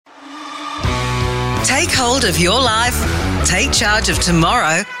Take hold of your life, take charge of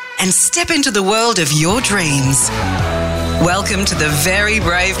tomorrow, and step into the world of your dreams. Welcome to the Very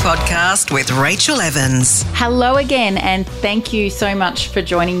Brave podcast with Rachel Evans. Hello again, and thank you so much for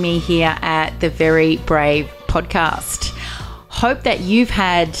joining me here at the Very Brave podcast. Hope that you've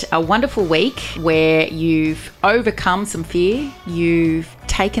had a wonderful week where you've overcome some fear, you've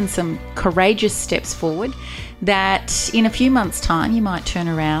taken some courageous steps forward that in a few months' time you might turn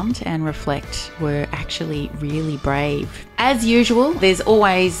around and reflect were actually really brave. As usual, there's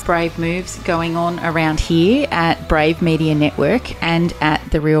always brave moves going on around here at Brave Media Network and at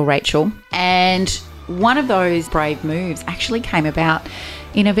The Real Rachel. And one of those brave moves actually came about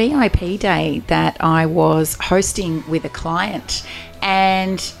in a VIP day that I was hosting with a client.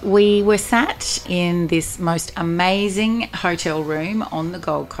 And we were sat in this most amazing hotel room on the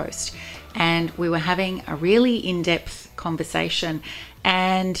Gold Coast. And we were having a really in-depth conversation.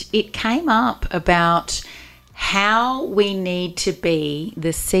 And it came up about how we need to be the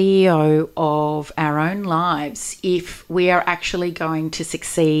CEO of our own lives if we are actually going to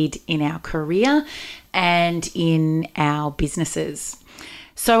succeed in our career and in our businesses.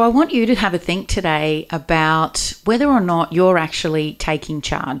 So I want you to have a think today about whether or not you're actually taking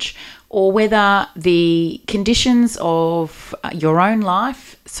charge, or whether the conditions of your own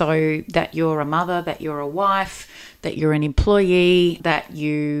life, so that you're a mother, that you're a wife, that you're an employee, that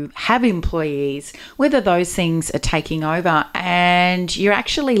you have employees, whether those things are taking over and you're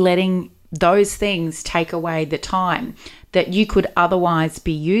actually letting those things take away the time that you could otherwise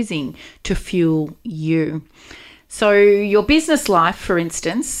be using to fuel you. So your business life, for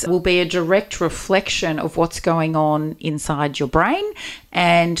instance, will be a direct reflection of what's going on inside your brain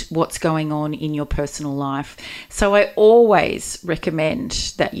and what's going on in your personal life. So I always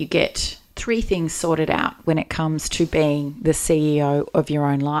recommend that you get 3 things sorted out when it comes to being the CEO of your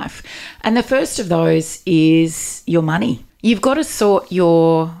own life. And the first of those is your money. You've got to sort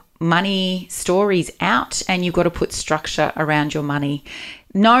your money stories out, and you've got to put structure around your money.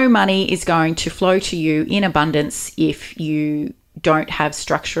 No money is going to flow to you in abundance if you don't have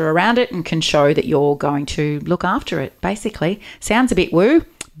structure around it and can show that you're going to look after it, basically. Sounds a bit woo,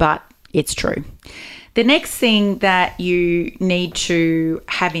 but it's true. The next thing that you need to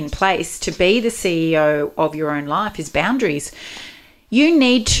have in place to be the CEO of your own life is boundaries. You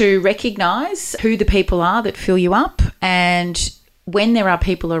need to recognize who the people are that fill you up, and when there are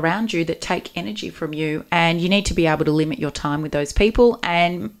people around you that take energy from you, and you need to be able to limit your time with those people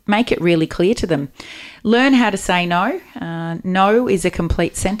and make it really clear to them. Learn how to say no. No is a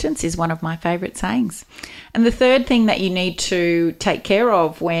complete sentence is one of my favorite sayings. And the third thing that you need to take care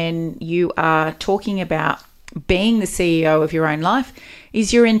of when you are talking about being the CEO of your own life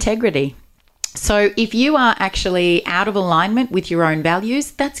is your integrity. So if you are actually out of alignment with your own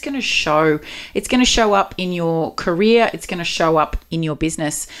values, that's going to show. It's going to show up in your career. It's going to show up in your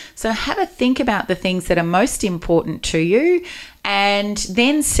business. So have a think about the things that are most important to you, and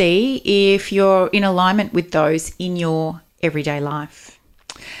then see if you're in alignment with those in your everyday life.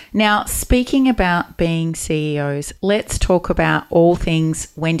 Now, speaking about being CEOs, let's talk about all things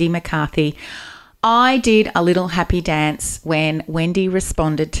Wendy McCarthy. I did a little happy dance when Wendy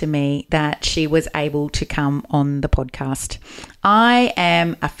responded to me that she was able to come on the podcast. I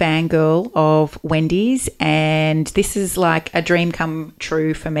am a fangirl of Wendy's, and this is like a dream come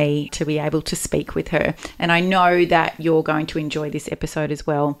true for me to be able to speak with her. And I know that you're going to enjoy this episode as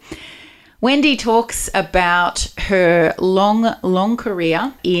well. Wendy talks about her long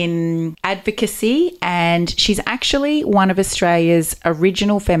career in advocacy, and she's actually one of Australia's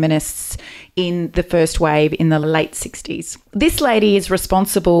original feminists in the first wave in the late 60s. This lady is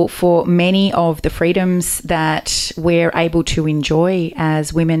responsible for many of the freedoms that we're able to enjoy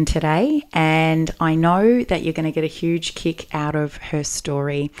as women today, and I know that you're going to get a huge kick out of her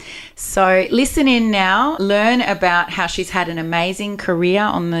story. So listen in now, learn about how she's had an amazing career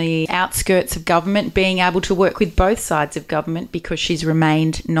on the outskirts of government, being able to work with both sides of government because she's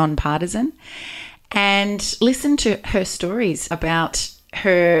remained non-partisan, and listen to her stories about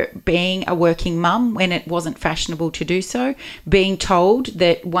her being a working mum when it wasn't fashionable to do so, being told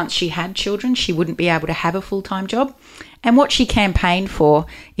that once she had children she wouldn't be able to have a full-time job, and what she campaigned for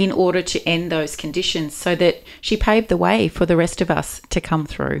in order to end those conditions so that she paved the way for the rest of us to come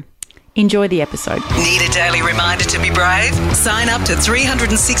through. Enjoy the episode. Need a daily reminder to be brave? Sign up to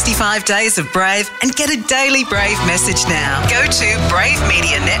 365 Days of Brave and get a daily Brave message now. Go to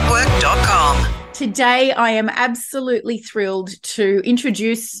bravemedianetwork.com. Today, I am absolutely thrilled to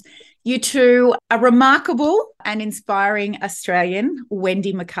introduce you to a remarkable and inspiring Australian,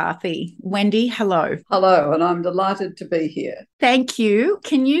 Wendy McCarthy. Wendy, hello. Hello, and I'm delighted to be here. Thank you.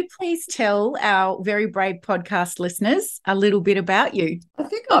 Can you please tell our Very Brave podcast listeners a little bit about you? I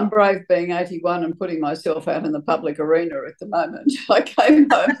think I'm brave being 81 and putting myself out in the public arena at the moment. I came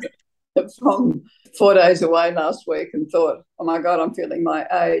home from 4 days away last week and thought, oh my God, I'm feeling my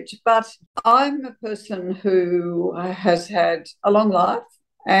age. But I'm a person who has had a long life,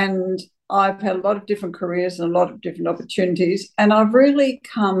 and I've had a lot of different careers and a lot of different opportunities. And I've really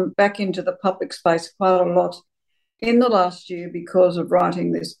come back into the public space quite a lot in the last year because of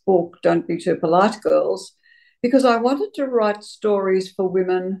writing this book, Don't Be Too Polite, Girls, because I wanted to write stories for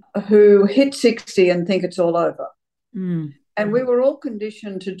women who hit 60 and think it's all over. Mm. And we were all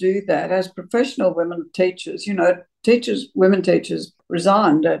conditioned to do that as professional women teachers. You know, women teachers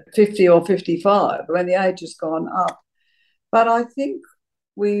resigned at 50 or 55 when the age has gone up. But I think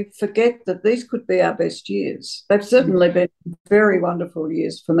we forget that these could be our best years. They've certainly been very wonderful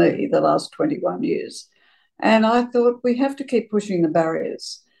years for me, the last 21 years. And I thought we have to keep pushing the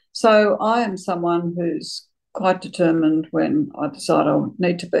barriers. So I am someone who's quite determined when I decide I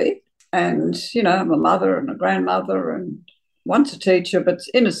need to be. And, you know, I'm a mother and a grandmother and once a teacher, but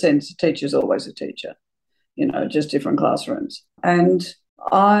in a sense, a teacher's always a teacher, you know, just different classrooms. And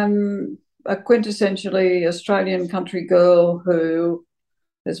I'm a quintessentially Australian country girl who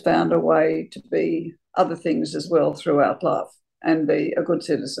has found a way to be other things as well throughout life and be a good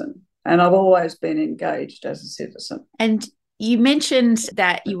citizen. And I've always been engaged as a citizen. And you mentioned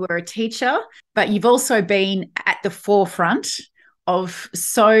that you were a teacher, but you've also been at the forefront of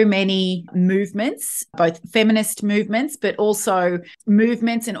so many movements, both feminist movements, but also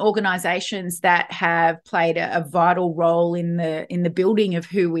movements and organisations that have played a vital role in the building of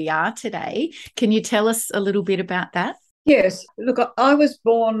who we are today. Can you tell us a little bit about that? Yes. Look, I was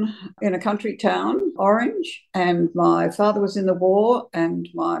born in a country town, Orange, and my father was in the war and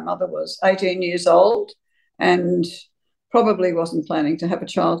my mother was 18 years old and probably wasn't planning to have a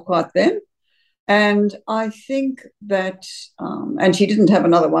child quite then. And I think that, and she didn't have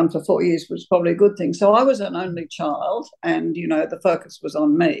another one for 4 years, which was probably a good thing. So I was an only child and, you know, the focus was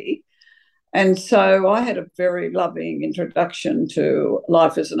on me. And so I had a very loving introduction to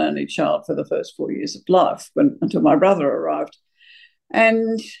life as an only child for the first 4 years of life until my brother arrived.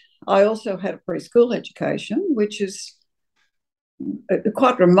 And I also had a preschool education, which is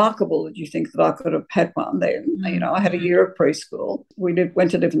quite remarkable that you think that I could have had one then. You know, I had a year of preschool. We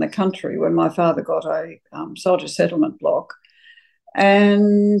went to live in the country when my father got a soldier settlement block.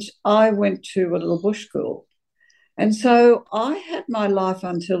 And I went to a little bush school. And so I had my life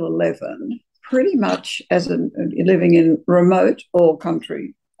until 11 pretty much as living in remote or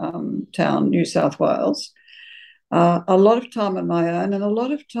country town, New South Wales. A lot of time on my own and a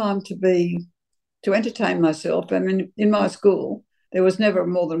lot of time to entertain myself. I mean, in my school, there was never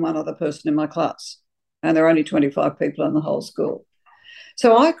more than one other person in my class, and there were only 25 people in the whole school.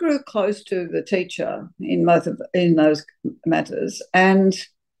 So I grew close to the teacher in those matters. And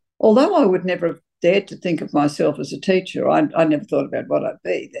although I would never have dared to think of myself as a teacher, I never thought about what I'd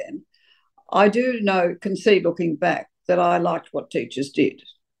be then. I can see looking back that I liked what teachers did.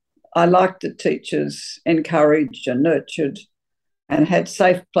 I liked that teachers encouraged and nurtured and had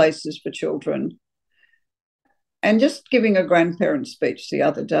safe places for children. And just giving a grandparent speech the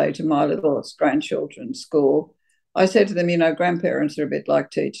other day to my little grandchildren's school, I said to them, you know, grandparents are a bit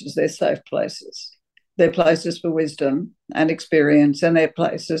like teachers. They're safe places. They're places for wisdom and experience, and they're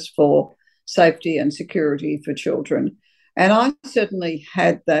places for safety and security for children. And I certainly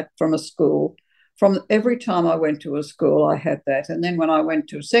had that from a school. From every time I went to a school, I had that. And then when I went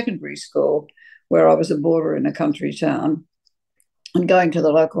to a secondary school, where I was a boarder in a country town and going to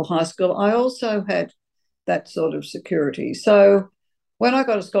the local high school, I also had that sort of security. So when I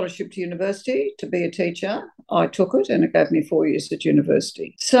got a scholarship to university to be a teacher, I took it and it gave me 4 years at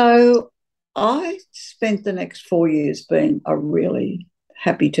university. So I spent the next 4 years being a really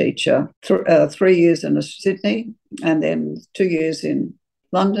happy teacher, 3 years in Sydney and then 2 years in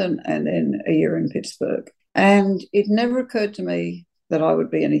London and then a year in Pittsburgh. And it never occurred to me that I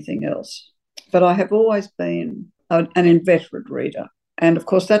would be anything else. But I have always been an inveterate reader. And of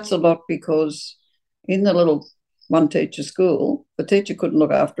course, that's a lot because in the little one-teacher school, the teacher couldn't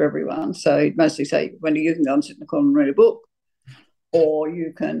look after everyone. So he'd mostly say, Wendy, you can go and sit in the corner and read a book. Or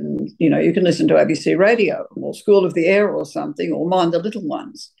you can listen to ABC radio or School of the Air or something, or Mind the Little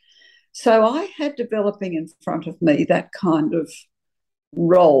Ones. So I had developing in front of me that kind of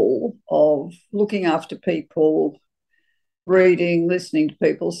role of looking after people, reading, listening to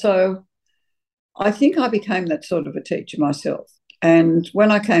people. So I think I became that sort of a teacher myself. And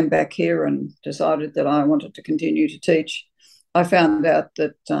when I came back here and decided that I wanted to continue to teach, I found out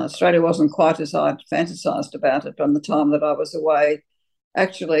that Australia wasn't quite as I'd fantasised about it from the time that I was away.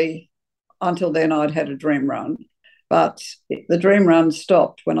 Actually, until then, I'd had a dream run. But the dream run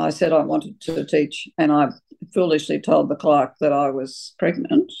stopped when I said I wanted to teach, and I foolishly told the clerk that I was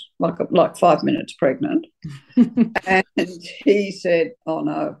pregnant, like 5 minutes pregnant. And he said, "Oh,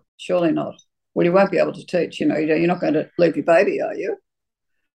 no, surely not. Well, you won't be able to teach. You're not going to leave your baby, are you?"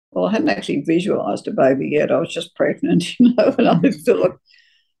 Well, I hadn't actually visualised a baby yet. I was just pregnant, and I thought,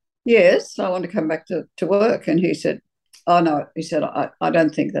 yes, I want to come back to work. And he said, "Oh, no," he said, I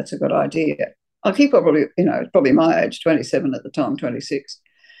don't think that's a good idea. Like he probably my age, 27 at the time, 26.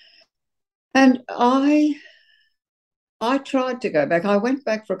 And I tried to go back. I went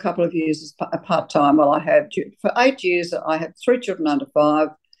back for a couple of years as a part-time. Well, for 8 years, I had 3 children under 5,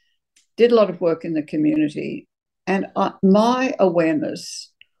 did a lot of work in the community. And my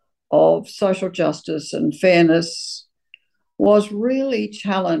awareness of social justice and fairness was really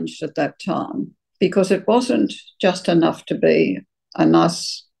challenged at that time, because it wasn't just enough to be a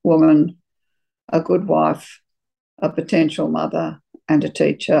nice woman, a good wife, a potential mother, and a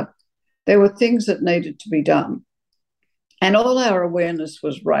teacher. There were things that needed to be done. And all our awareness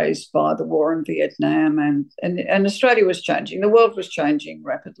was raised by the war in Vietnam, and Australia was changing. The world was changing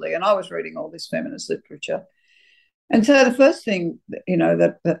rapidly, and I was reading all this feminist literature. And so the first thing,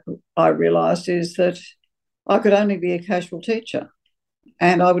 that I realised is that I could only be a casual teacher,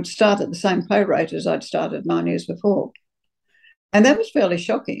 and I would start at the same pay rate as I'd started 9 years before. And that was fairly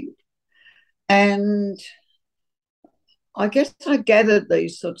shocking. And I guess I gathered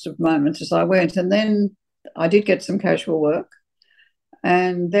these sorts of moments as I went, and then I did get some casual work,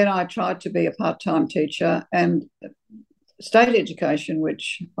 and then I tried to be a part-time teacher, and state education,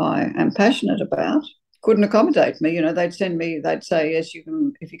 which I am passionate about, couldn't accommodate me. They'd say, yes, you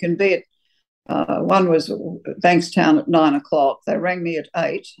can, if you can be at, one was Bankstown at 9 o'clock. They rang me at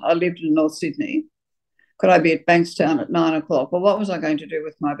 8. I lived in North Sydney. Could I be at Bankstown at 9 o'clock? Well, what was I going to do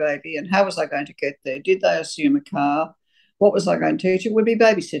with my baby, and how was I going to get there? Did they assume a car? What was I going to teach? It would be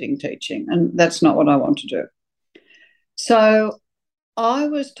babysitting teaching, and that's not what I want to do. So I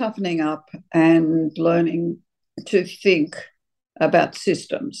was toughening up and learning to think about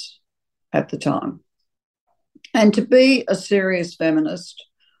systems at the time. And to be a serious feminist,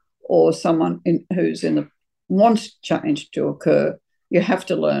 or someone who's wants change to occur, you have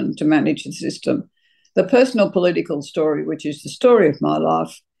to learn to manage the system. The personal political story, which is the story of my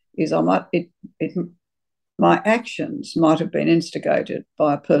life, is my actions might have been instigated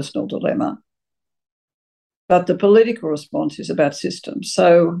by a personal dilemma, but the political response is about systems.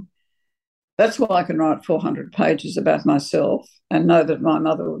 So that's why I can write 400 pages about myself and know that my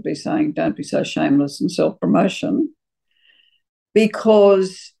mother would be saying, "Don't be so shameless and self-promotion,"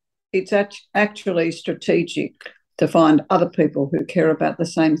 because it's actually strategic to find other people who care about the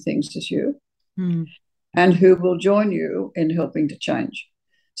same things as you and who will join you in helping to change.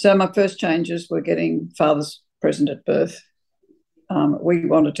 So my first changes were getting fathers present at birth. We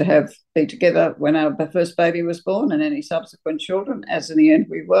wanted to be together when our first baby was born and any subsequent children, as in the end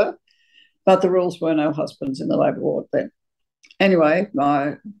we were. But the rules were no husbands in the labour ward then. Anyway,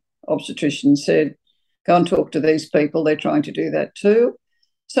 my obstetrician said, "Go and talk to these people. They're trying to do that too."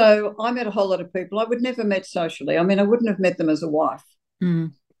 So I met a whole lot of people I would never met socially. I mean, I wouldn't have met them as a wife.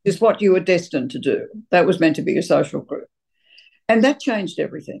 It's what you were destined to do. That was meant to be a social group. And that changed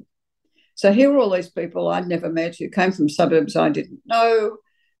everything. So here were all these people I'd never met who came from suburbs I didn't know,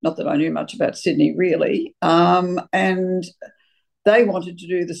 not that I knew much about Sydney really, and they wanted to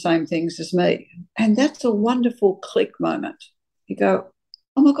do the same things as me. And that's a wonderful click moment. You go,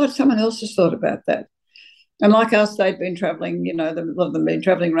 "Oh my God, someone else has thought about that." And like us, they'd been travelling, a lot of them been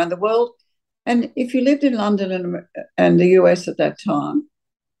travelling around the world. And if you lived in London and the US at that time,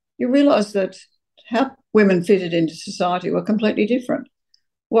 you realise that how women fitted into society were completely different.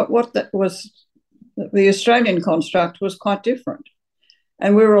 What that was, the Australian construct was quite different.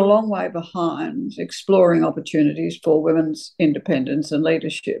 And we were a long way behind exploring opportunities for women's independence and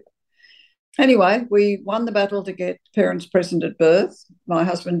leadership. Anyway, we won the battle to get parents present at birth. My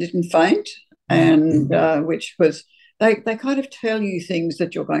husband didn't faint, and which was, they kind of tell you things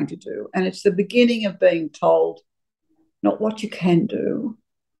that you're going to do. And it's the beginning of being told not what you can do,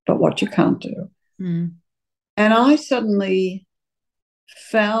 but what you can't do. And I suddenly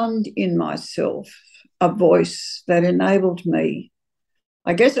found in myself a voice that enabled me,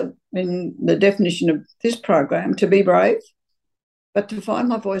 I guess in the definition of this program, to be brave, but to find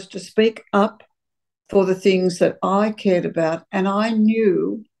my voice to speak up for the things that I cared about and I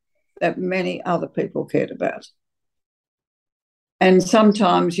knew that many other people cared about. And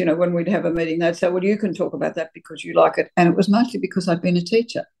sometimes, when we'd have a meeting, they'd say, well, you can talk about that because you like it. And it was mostly because I'd been a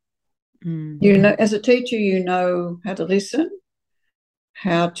teacher. As a teacher, you know how to listen,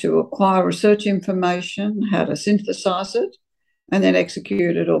 how to acquire research information, how to synthesize it, and then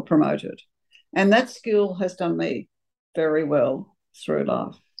execute it or promote it. And that skill has done me very well through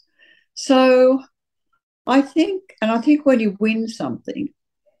life. So I think when you win something,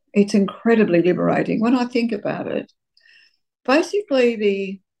 it's incredibly liberating. When I think about it, basically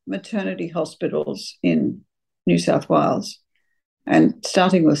the maternity hospitals in New South Wales, and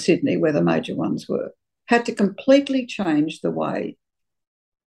starting with Sydney, where the major ones were, had to completely change the way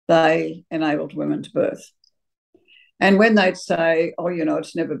they enabled women to birth. And when they'd say, oh,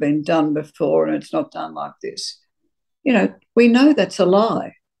 it's never been done before and it's not done like this, we know that's a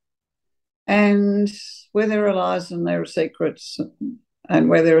lie. And where there are lies and there are secrets, and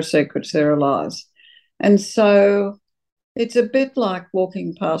where there are secrets, there are lies. And so it's a bit like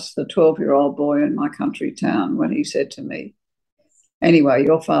walking past the 12-year-old boy in my country town when he said to me, anyway,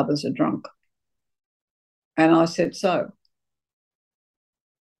 your father's a drunk. And I said, so.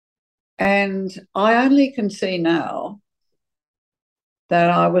 And I only can see now that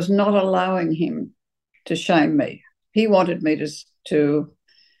I was not allowing him to shame me. He wanted me to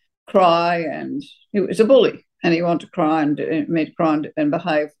cry, and he was a bully, and he wanted to cry and me to cry and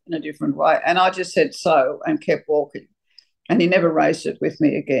behave in a different way. And I just said so and kept walking. And he never raised it with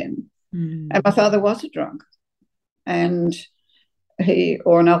me again. And my father was a drunk, and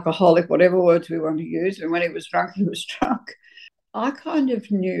or an alcoholic, whatever words we want to use. And when he was drunk, he was drunk. I kind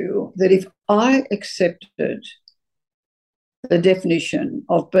of knew that if I accepted the definition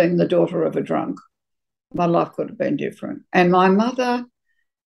of being the daughter of a drunk, my life could have been different. And my mother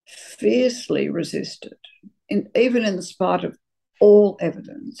fiercely resisted, even in spite of all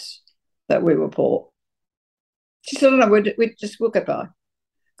evidence that we were poor. She said, no, we'll get by.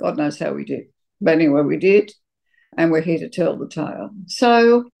 God knows how we did. But anyway, we did, and we're here to tell the tale.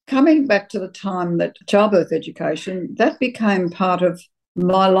 So coming back to the time that childbirth education, that became part of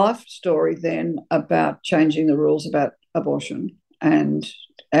my life story then about changing the rules about abortion and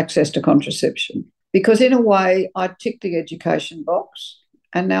access to contraception. Because in a way, I ticked the education box,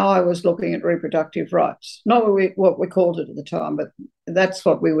 and now I was looking at reproductive rights. Not what we called it at the time, but that's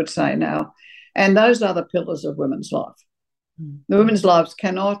what we would say now. And those are the pillars of women's life. The women's lives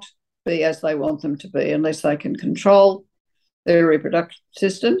cannot be as they want them to be unless they can control their reproductive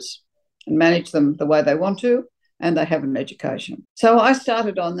systems and manage them the way they want to, and they have an education. So I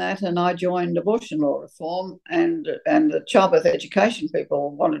started on that, and I joined abortion law reform, and the childbirth education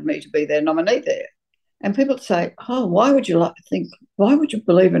people wanted me to be their nominee there. And people say, oh, why would you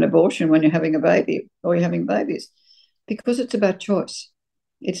believe in abortion when you're having a baby or you're having babies? Because it's about choice.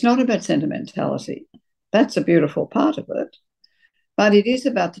 It's not about sentimentality. That's a beautiful part of it. But it is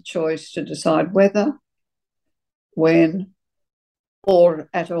about the choice to decide whether, when, or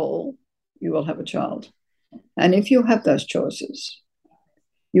at all you will have a child. And if you have those choices,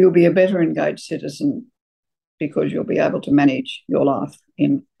 you'll be a better engaged citizen because you'll be able to manage your life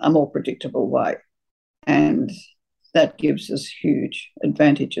in a more predictable way. And that gives us huge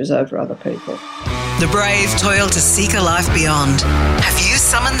advantages over other people. The brave toil to seek a life beyond. Have you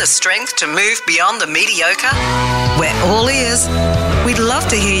summoned the strength to move beyond the mediocre? We're all ears. We'd love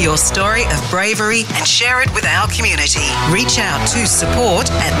to hear your story of bravery and share it with our community. Reach out to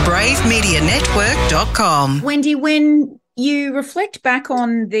support@bravemedianetwork.com. Wendy, when you reflect back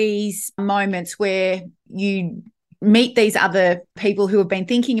on these moments where you meet these other people who have been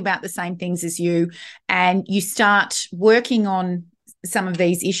thinking about the same things as you, and you start working on some of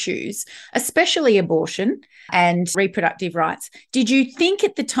these issues, especially abortion and reproductive rights, did you think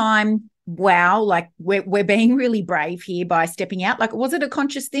at the time, wow, like we're being really brave here by stepping out? Like, was it a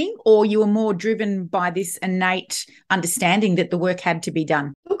conscious thing, or you were more driven by this innate understanding that the work had to be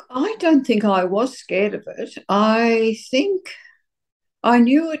done? Look, I don't think I was scared of it. I think I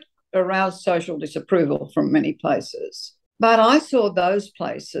knew it aroused social disapproval from many places. But I saw those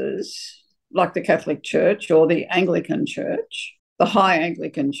places, like the Catholic Church or the Anglican Church, the High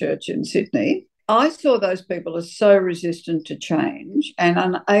Anglican Church in Sydney, I saw those people as so resistant to change and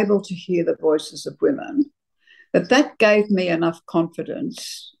unable to hear the voices of women that gave me enough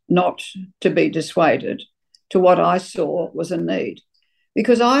confidence not to be dissuaded to what I saw was a need.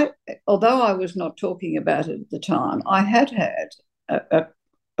 Because although I was not talking about it at the time, I had a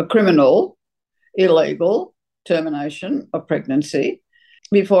criminal, illegal termination of pregnancy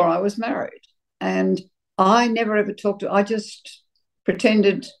before I was married. And I never ever talked I just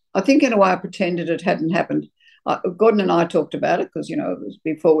pretended, I think in a way I pretended it hadn't happened. Gordon and I talked about it because, it was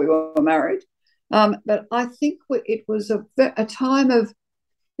before we were married. But I think it was a time of,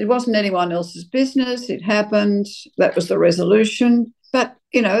 it wasn't anyone else's business. It happened. That was the resolution. But,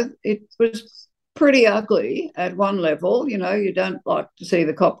 it was pretty ugly at one level. You don't like to see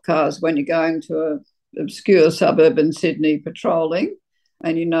the cop cars when you're going to an obscure suburb in Sydney patrolling.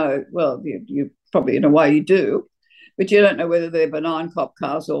 And well, you probably in a way you do, but you don't know whether they're benign cop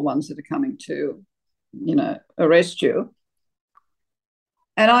cars or ones that are coming to, arrest you.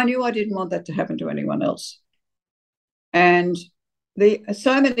 And I knew I didn't want that to happen to anyone else. And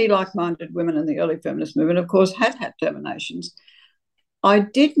so many like-minded women in the early feminist movement, of course, had terminations. I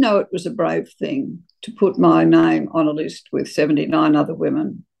did know it was a brave thing to put my name on a list with 79 other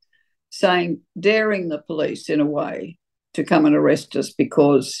women, daring the police in a way to come and arrest us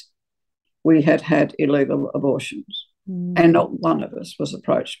because we had had illegal abortions. And not one of us was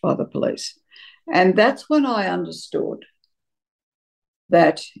approached by the police. And that's when I understood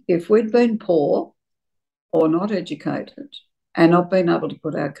that if we'd been poor or not educated and not been able to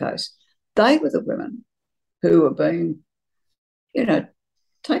put our case, they were the women who were being,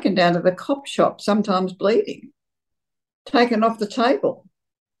 taken down to the cop shop, sometimes bleeding, taken off the table.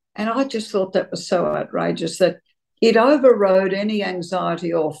 And I just thought that was so outrageous that it overrode any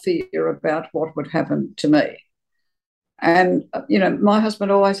anxiety or fear about what would happen to me. And, my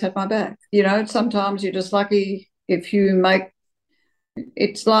husband always had my back. Sometimes you're just lucky if you make,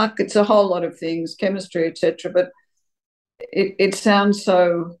 it's a whole lot of things, chemistry, etc. But it sounds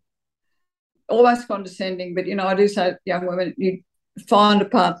so almost condescending. But, I do say to young women, you find a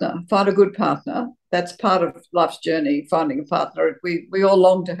good partner. That's part of life's journey, finding a partner. We all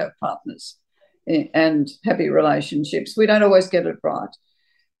long to have partners and happy relationships. We don't always get it right.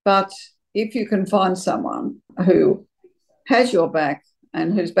 But if you can find someone who has your back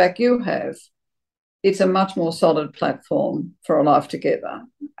and whose back you have, it's a much more solid platform for a life together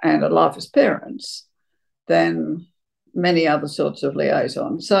and a life as parents than many other sorts of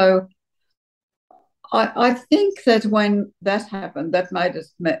liaisons. So I think that when that happened, that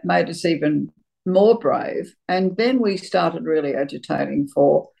made us even more brave. And then we started really agitating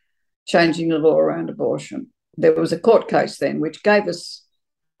for changing the law around abortion. There was a court case then which gave us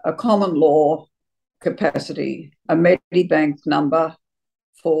a common law capacity, a Medibank number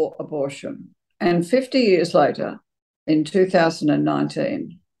for abortion. And 50 years later, in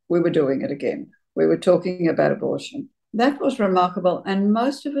 2019, we were doing it again. We were talking about abortion. That was remarkable. And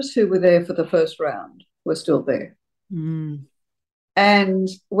most of us who were there for the first round were still there. Mm. And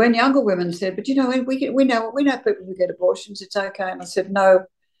when younger women said, but we know people who get abortions, it's okay. And I said, no,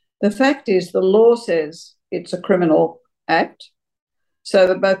 the fact is the law says it's a criminal act, so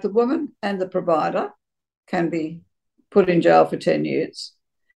that both the woman and the provider can be put in jail for 10 years.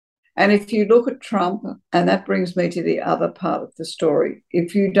 And if you look at Trump, and that brings me to the other part of the story,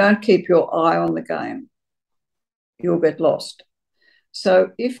 if you don't keep your eye on the game, you'll get lost.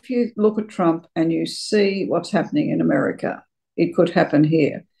 So if you look at Trump and you see what's happening in America, it could happen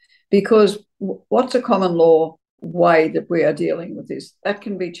here. Because what's a common law way that we are dealing with this? That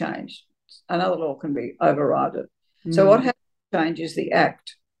can be changed. Another law can be overridden. So what has to change is the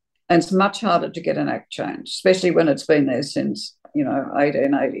act. And it's much harder to get an act changed, especially when it's been there since,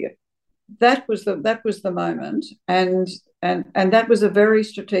 1880. That was the moment. And that was a very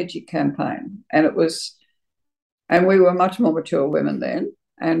strategic campaign. And we were much more mature women then.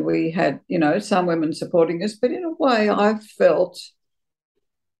 And we had, some women supporting us. But in a way, I felt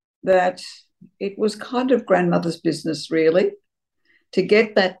that it was kind of grandmother's business, really, to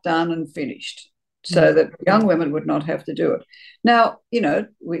get that done and finished so that young women would not have to do it. Now,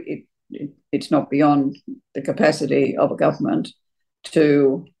 it's not beyond the capacity of a government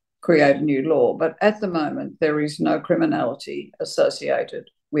to create a new law. But at the moment, there is no criminality associated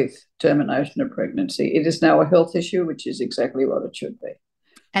with termination of pregnancy. It is now a health issue, which is exactly what it should be.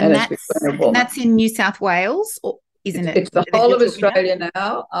 And that's in New South Wales, or isn't it? It's the whole of Australia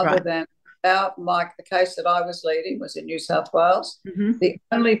now, other than the case that I was leading was in New South Wales. Mm-hmm. The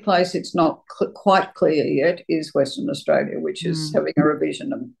only place it's not quite clear yet is Western Australia, which is having a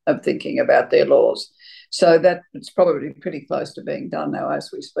revision of thinking about their laws. So that it's probably pretty close to being done now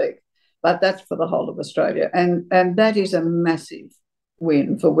as we speak. But that's for the whole of Australia. And that is a massive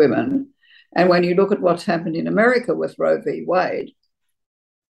win for women. And when you look at what's happened in America with Roe v. Wade,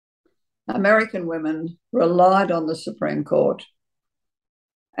 American women relied on the Supreme Court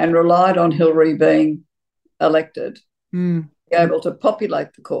and relied on Hillary being elected to be able to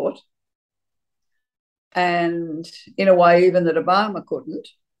populate the court, and in a way even that Obama couldn't,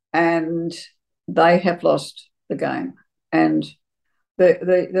 and they have lost the game. And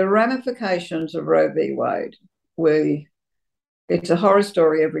the ramifications of Roe v. Wade, it's a horror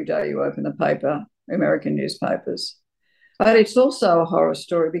story every day you open the paper, American newspapers. But it's also a horror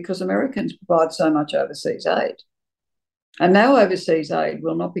story because Americans provide so much overseas aid. And now overseas aid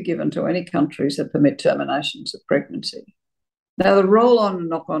will not be given to any countries that permit terminations of pregnancy. Now, the roll-on and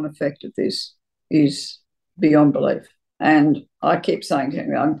knock-on effect of this is beyond belief. And I keep saying to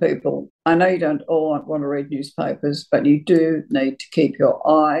young people, I know you don't all want to read newspapers, but you do need to keep your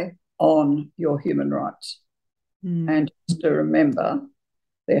eye on your human rights. And just to remember,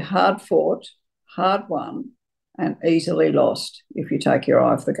 they're hard fought, hard won, and easily lost if you take your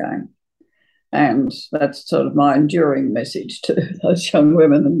eye off the game. And that's sort of my enduring message to those young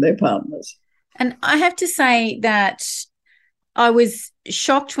women and their partners. And I have to say that I was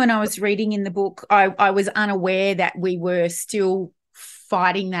shocked when I was reading in the book. I was unaware that we were still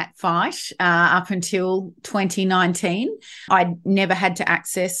fighting that fight up until 2019. I never had to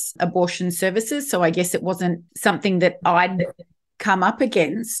access abortion services, so I guess it wasn't something that I'd come up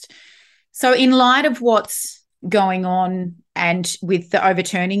against. So in light of what's going on and with the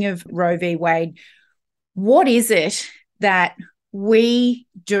overturning of Roe v. Wade, what is it that we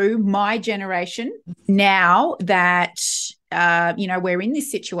do, my generation, now that we're in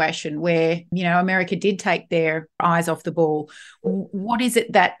this situation where, America did take their eyes off the ball? What is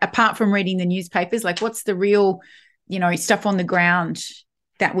it that, apart from reading the newspapers, like what's the real, stuff on the ground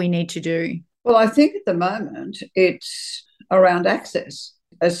that we need to do? Well, I think at the moment it's around access.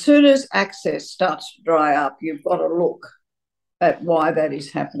 As soon as access starts to dry up, you've got to look at why that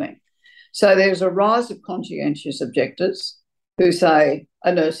is happening. So there's a rise of conscientious objectors who say,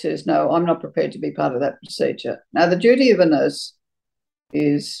 a nurse says, no, I'm not prepared to be part of that procedure. Now, the duty of a nurse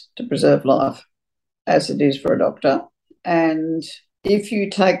is to preserve life, as it is for a doctor. And if you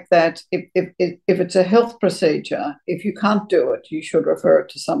take that, if it's a health procedure, if you can't do it, you should refer it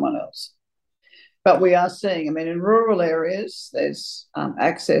to someone else. But we are seeing, in rural areas, there's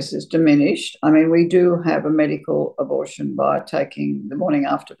access is diminished. We do have a medical abortion by taking the morning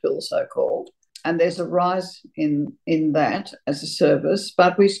after pill, so-called. And there's a rise in that as a service,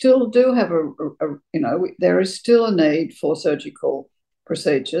 but we still do have there is still a need for surgical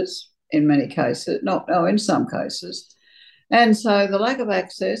procedures in many cases, in some cases. And so the lack of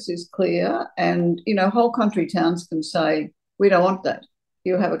access is clear, and, whole country towns can say, we don't want that.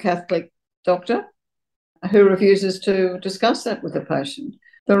 You have a Catholic doctor who refuses to discuss that with the patient.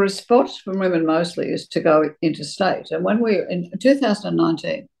 The response from women mostly is to go interstate. And when we in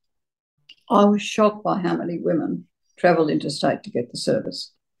 2019, I was shocked by how many women travelled interstate to get the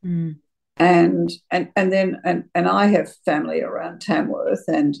service. And I have family around Tamworth,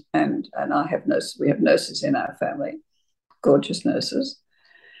 and I have nurses. We have nurses in our family, gorgeous nurses.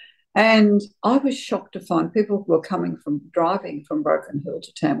 And I was shocked to find people who were driving from Broken Hill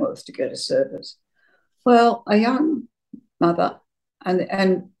to Tamworth to get a service. Well, a young mother,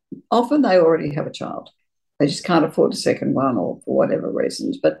 and often they already have a child. They just can't afford a second one, or for whatever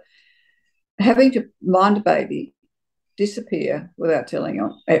reasons. But having to mind a baby, disappear without telling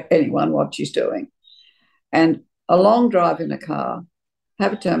anyone what she's doing, and a long drive in a car,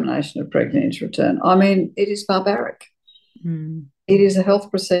 have a termination of pregnancy return. It is barbaric. It is a health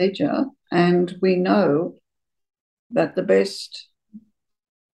procedure, and we know that the best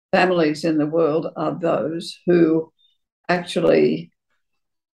families in the world are those who actually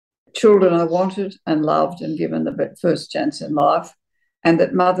children are wanted and loved and given the first chance in life, and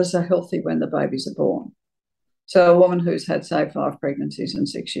that mothers are healthy when the babies are born. So a woman who's had, say, 5 pregnancies in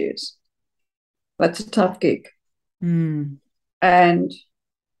 6 years, that's a tough gig. And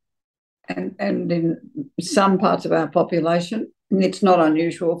in some parts of our population, it's not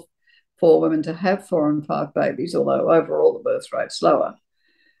unusual for women to have 4 and 5 babies, although overall the birth rate's lower.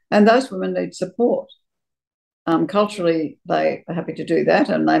 And those women need support. Culturally, they are happy to do that,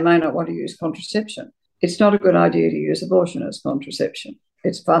 and they may not want to use contraception. It's not a good idea to use abortion as contraception.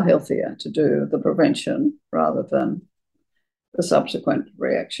 It's far healthier to do the prevention rather than the subsequent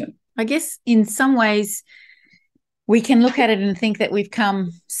reaction. I guess in some ways we can look at it and think that we've come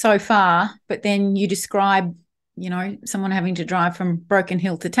so far, but then you describe, someone having to drive from Broken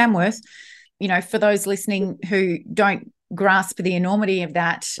Hill to Tamworth. For those listening who don't grasp the enormity of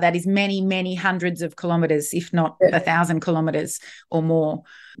that is many, many hundreds of kilometres, if not 1,000 kilometres or more.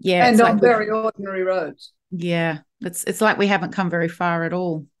 Yeah, and on very ordinary roads. Yeah, it's like we haven't come very far at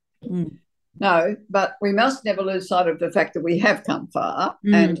all. No, but we must never lose sight of the fact that we have come far,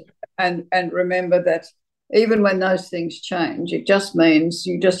 and remember that even when those things change, it just means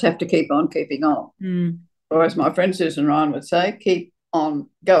you just have to keep on keeping on. Or as my friend Susan Ryan would say, keep on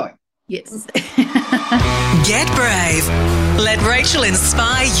going. Yes. Get brave. Let Rachel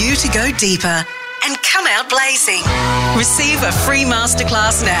inspire you to go deeper. and come out blazing. Receive a free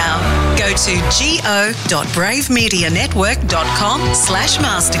masterclass now. Go to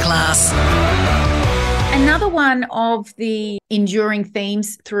go.bravemedianetwork.com/masterclass. Another one of the enduring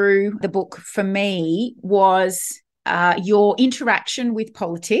themes through the book for me was your interaction with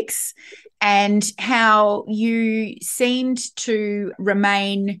politics and how you seemed to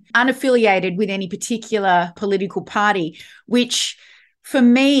remain unaffiliated with any particular political party, which for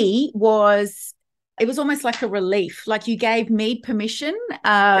me it was almost like a relief. Like you gave me permission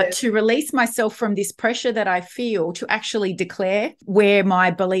to release myself from this pressure that I feel to actually declare where my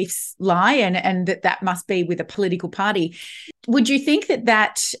beliefs lie and that must be with a political party. Would you think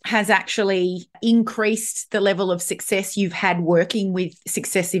that has actually increased the level of success you've had working with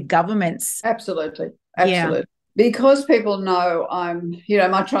successive governments? Absolutely. Yeah. Because people know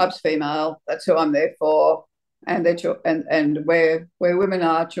my tribe's female, that's who I'm there for, and where women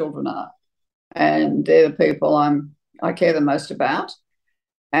are, children are. And they're the people I care the most about.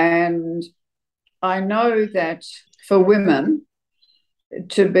 And I know that for women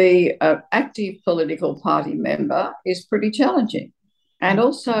to be an active political party member is pretty challenging. And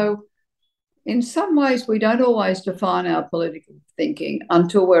also, in some ways, we don't always define our political thinking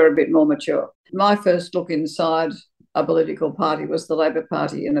until we're a bit more mature. My first look inside a political party was the Labor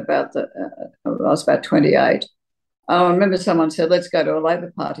Party I was about 28. I remember someone said, let's go to a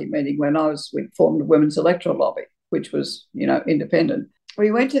Labor Party meeting when we formed a women's electoral lobby, which was, independent.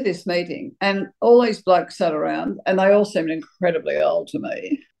 We went to this meeting and all these blokes sat around and they all seemed incredibly old to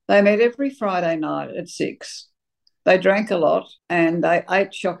me. They met every Friday night at 6. They drank a lot and they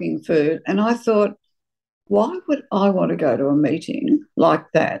ate shocking food. And I thought, why would I want to go to a meeting like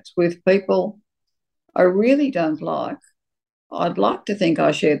that with people I really don't like? I'd like to think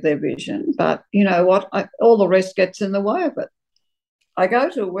I shared their vision, but you know what? All the rest gets in the way of it. I go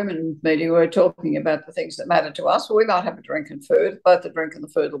to a women's meeting where we're talking about the things that matter to us. Well, we might have a drink and food. Both the drink and the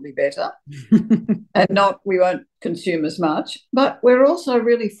food will be better. And we won't consume as much. But we're also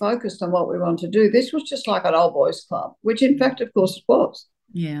really focused on what we want to do. This was just like an old boys club, which in fact, of course, it was.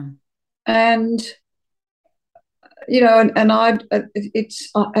 Yeah. And I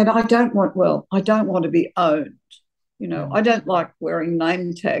don't want to be owned. I don't like wearing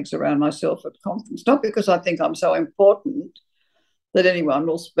name tags around myself at conference, not because I think I'm so important that anyone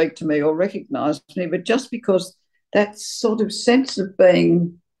will speak to me or recognise me, but just because that sort of sense of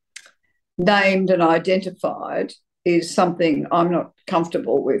being named and identified is something I'm not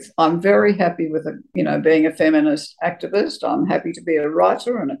comfortable with. I'm very happy with, being a feminist activist. I'm happy to be a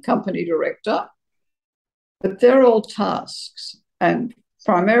writer and a company director, but they're all tasks. And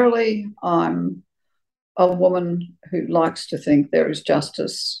primarily I'm a woman who likes to think there is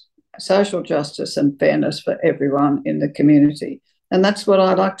justice, social justice and fairness for everyone in the community. And that's what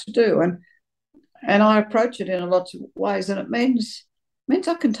I like to do. And I approach it in lots of ways. And it means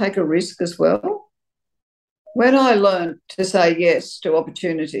I can take a risk as well. When I learned to say yes to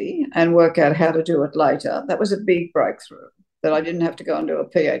opportunity and work out how to do it later, that was a big breakthrough, that I didn't have to go and do a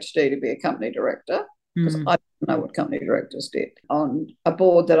PhD to be a company director, because I didn't know what company directors did, on a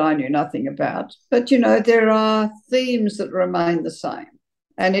board that I knew nothing about. But, there are themes that remain the same.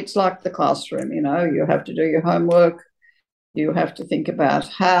 And it's like the classroom, you have to do your homework, you have to think about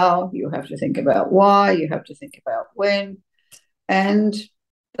how, you have to think about why, you have to think about when. And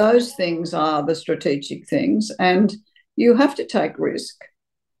those things are the strategic things. And you have to take risk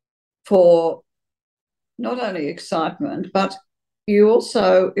for not only excitement, but you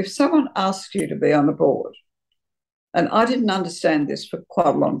also, if someone asks you to be on a board, and I didn't understand this for quite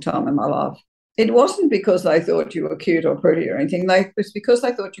a long time in my life, it wasn't because they thought you were cute or pretty or anything. It was because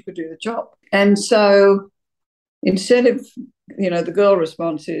they thought you could do the job. And so instead of, the girl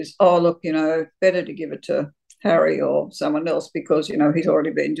response is, oh, look, better to give it to Harry or someone else because, he's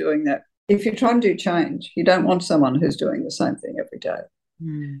already been doing that. If you're trying to do change, you don't want someone who's doing the same thing every day.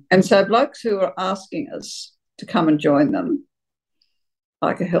 And so blokes who are asking us to come and join them,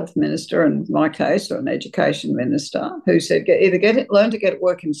 like a health minister in my case, or an education minister, who said, learn to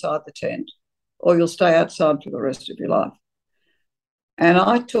work inside the tent or you'll stay outside for the rest of your life. And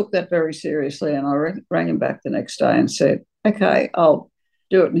I took that very seriously, and I rang him back the next day and said, okay, I'll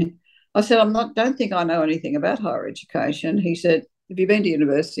do it. And I said, don't think I know anything about higher education. He said, have you been to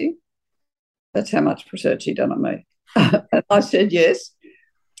university? That's how much research he'd done on me. And I said, yes.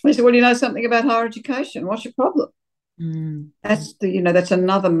 He said, well, you know something about higher education. What's your problem? That's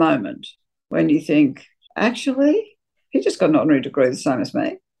another moment when you think, actually, he just got an honorary degree the same as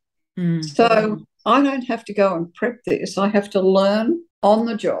me. So I don't have to go and prep this. I have to learn on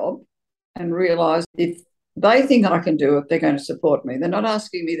the job and realise if they think I can do it, they're going to support me. They're not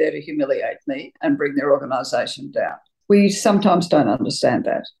asking me there to humiliate me and bring their organisation down. We sometimes don't understand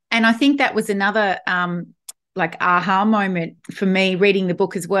that. And I think that was another aha moment for me reading the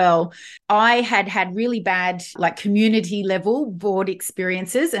book as well. I had really bad community level board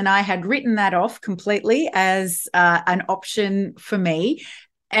experiences, and I had written that off completely as an option for me.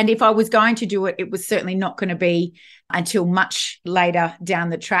 And if I was going to do it, it was certainly not going to be until much later down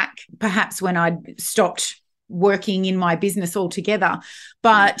the track, perhaps when I'd stopped working in my business altogether.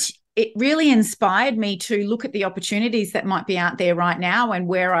 But it really inspired me to look at the opportunities that might be out there right now and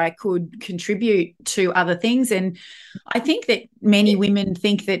where I could contribute to other things. And I think that many women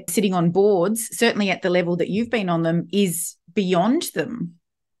think that sitting on boards, certainly at the level that you've been on them, is beyond them.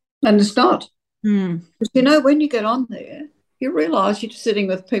 And it's not. Because, when you get on there, you realise you're sitting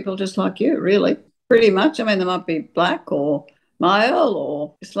with people just like you, really, pretty much. I mean, they might be black or male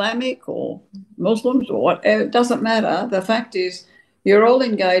or Islamic or Muslims or whatever. It doesn't matter. The fact is, you're all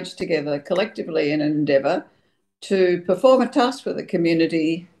engaged together collectively in an endeavour to perform a task for the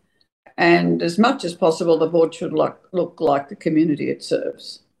community, and as much as possible, the board should look like the community it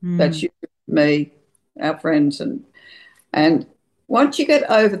serves. That's you, me, our friends. And once you get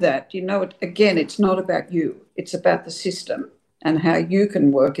over that, again, it's not about you. It's about the system and how you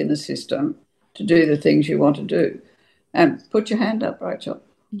can work in the system to do the things you want to do. And put your hand up, Rachel.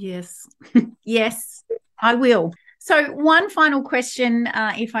 Yes. Yes, I will. So one final question,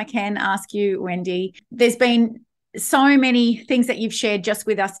 if I can ask you, Wendy. There's been so many things that you've shared just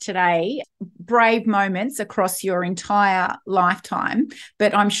with us today, brave moments across your entire lifetime.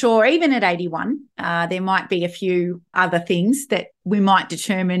 But I'm sure even at 81, there might be a few other things that we might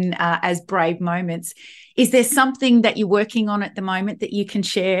determine as brave moments. Is there something that you're working on at the moment that you can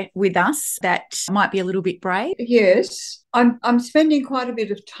share with us that might be a little bit brave? Yes. I'm spending quite a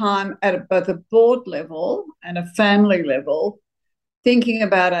bit of time at both a board level and a family level thinking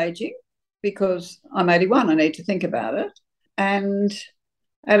about ageing, because I'm 81, I need to think about it. And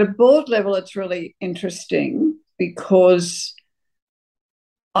at a board level, it's really interesting because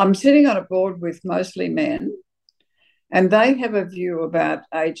I'm sitting on a board with mostly men, and they have a view about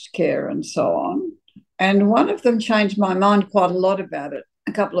aged care and so on. And one of them changed my mind quite a lot about it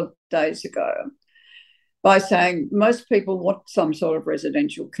a couple of days ago by saying most people want some sort of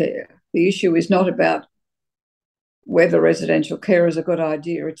residential care. The issue is not about whether residential care is a good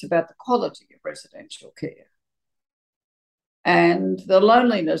idea, it's about the quality of residential care and the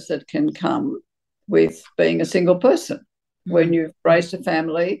loneliness that can come with being a single person when you've raised a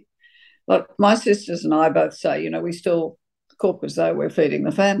family. Like my sisters and I both say, we still cook as though we're feeding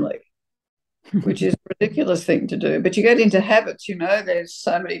the family, which is a ridiculous thing to do. But you get into habits, there's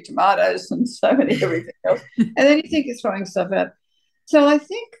so many tomatoes and so many everything else. And then you think you're throwing stuff out. So I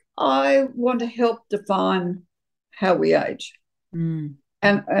think I want to help define how we age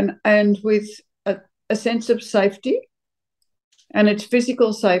and with a sense of safety, and it's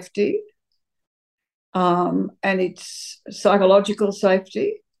physical safety and it's psychological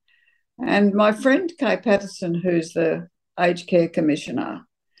safety. And my friend Kay Patterson, who's the Aged Care Commissioner,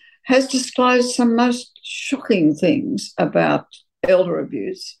 has disclosed some most shocking things about elder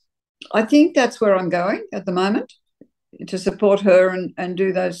abuse. I think that's where I'm going at the moment, to support her and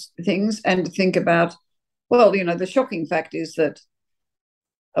do those things and to think about, the shocking fact is that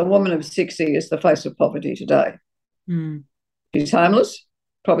a woman of 60 is the face of poverty today. She's homeless,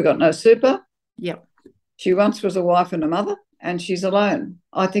 probably got no super. Yep. She once was a wife and a mother, and she's alone.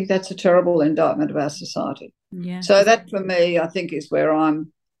 I think that's a terrible indictment of our society. Yeah. So that, for me, I think is where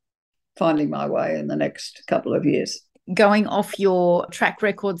I'm finding my way in the next couple of years. Going off your track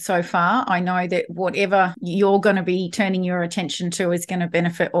record so far, I know that whatever you're going to be turning your attention to is going to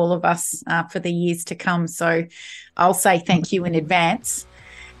benefit all of us for the years to come. So I'll say thank you in advance.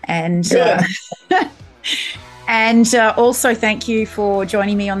 And and also thank you for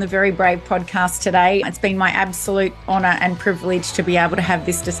joining me on the Very Brave podcast today. It's been my absolute honour and privilege to be able to have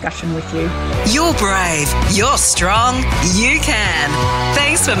this discussion with you. You're brave. You're strong. You can.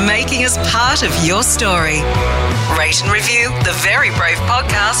 Thanks for making us part of your story. Rate and review the Very Brave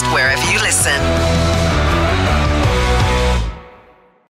podcast wherever you listen.